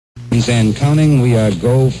And counting, we are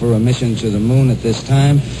go for a mission to the moon at this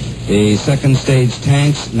time. The second stage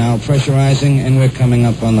tanks now pressurizing, and we're coming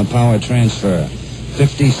up on the power transfer.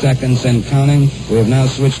 50 seconds and counting. We have now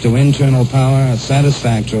switched to internal power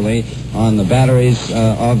satisfactorily on the batteries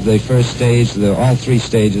of the first stage, all three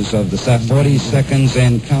stages of the Saturn. 40 seconds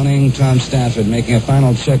and counting. Tom Stafford making a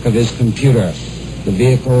final check of his computer. The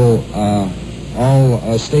vehicle,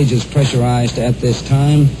 all stages pressurized at this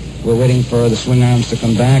time. We're waiting for the swing arms to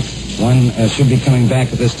come back. One should be coming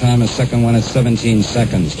back at this time. A second one at 17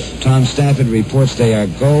 seconds. Tom Stafford reports they are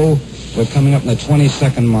go. We're coming up in the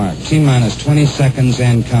 20-second mark. T-minus 20 seconds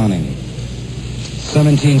and counting.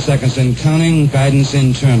 17 seconds and counting. Guidance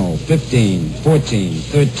internal. 15, 14,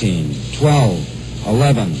 13, 12,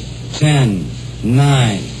 11, 10,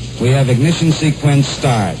 9. We have ignition sequence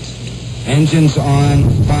start. Engines on.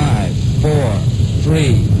 5, 4,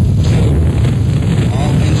 3, 2.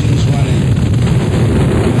 All engines running.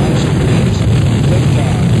 Launch commit.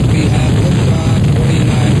 Liftoff. We have liftoff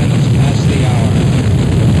 49 minutes past the hour.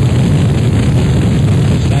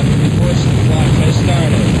 Stafford reports the clock has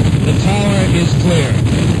started. The tower is clear.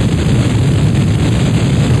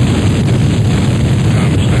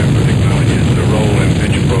 Tom Stafford acknowledges the roll and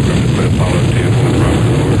pitch program to put Apollo 10 on the proper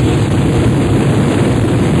course.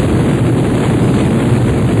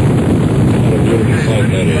 What a beautiful sight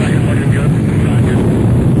that is.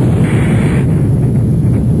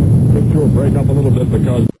 Picture will break up a little bit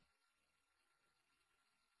because...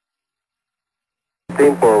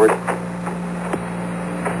 Team forward.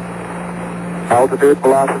 Altitude,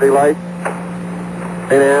 velocity, light.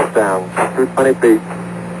 8.5 down, 220 feet.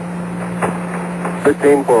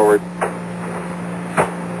 13 forward.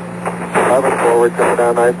 11 forward, coming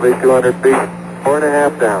down nicely, 200 feet.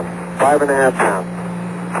 4.5 down, 5.5 down.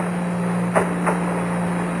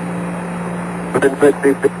 Within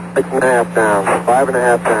 60 feet, 6.5 down,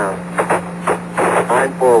 5.5 down.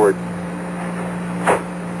 9 forward.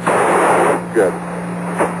 Good.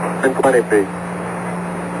 Within 20 feet.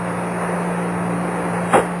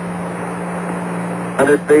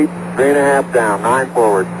 100 feet, 3.5 down, 9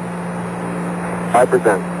 forward.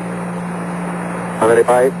 5%. How many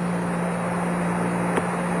height?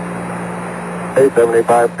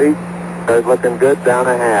 75 feet. There's looking good, down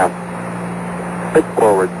a half. 6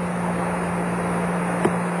 forward.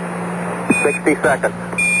 60 seconds.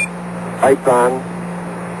 Lights on.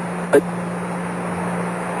 6.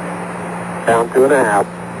 Down 2.5.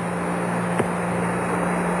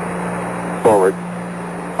 Forward.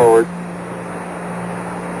 Forward.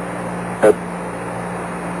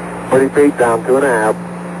 40 feet down, 2.5.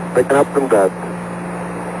 Picking up some dust.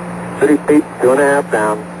 30 feet, 2.5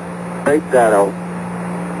 down. Straight shadow.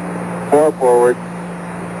 4 forward.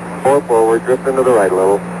 4 forward, drift into the right a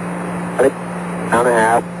little. 20, down a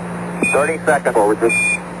half. 30 seconds. Forward, just.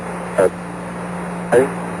 Ready?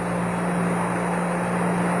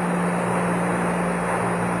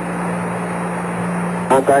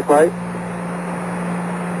 Contact light.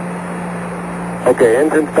 Okay,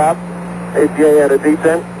 engine stop. APA at a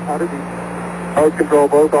descent. Mode control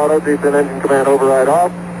both auto, descent engine command override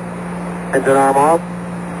off. Engine arm off.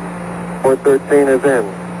 413 is in.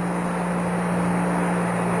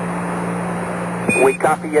 We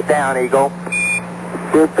copy you down, Eagle.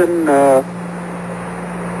 Houston,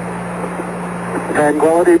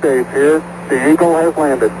 Tranquility Base here. The Eagle has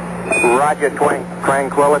landed. Roger,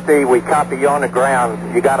 Tranquility. We copy you on the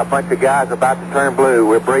ground. You got a bunch of guys about to turn blue.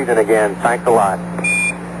 We're breathing again. Thanks a lot.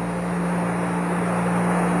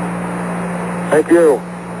 Thank you.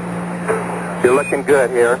 You're looking good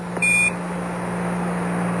here.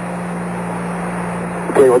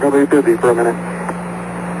 Okay, we're going to be busy for a minute.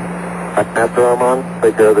 After I'm on,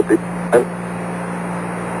 take care of the descent.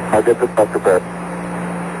 I'll get the stuff prepared.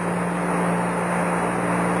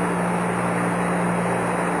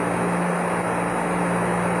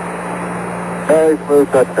 Very smooth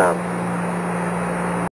touchdown.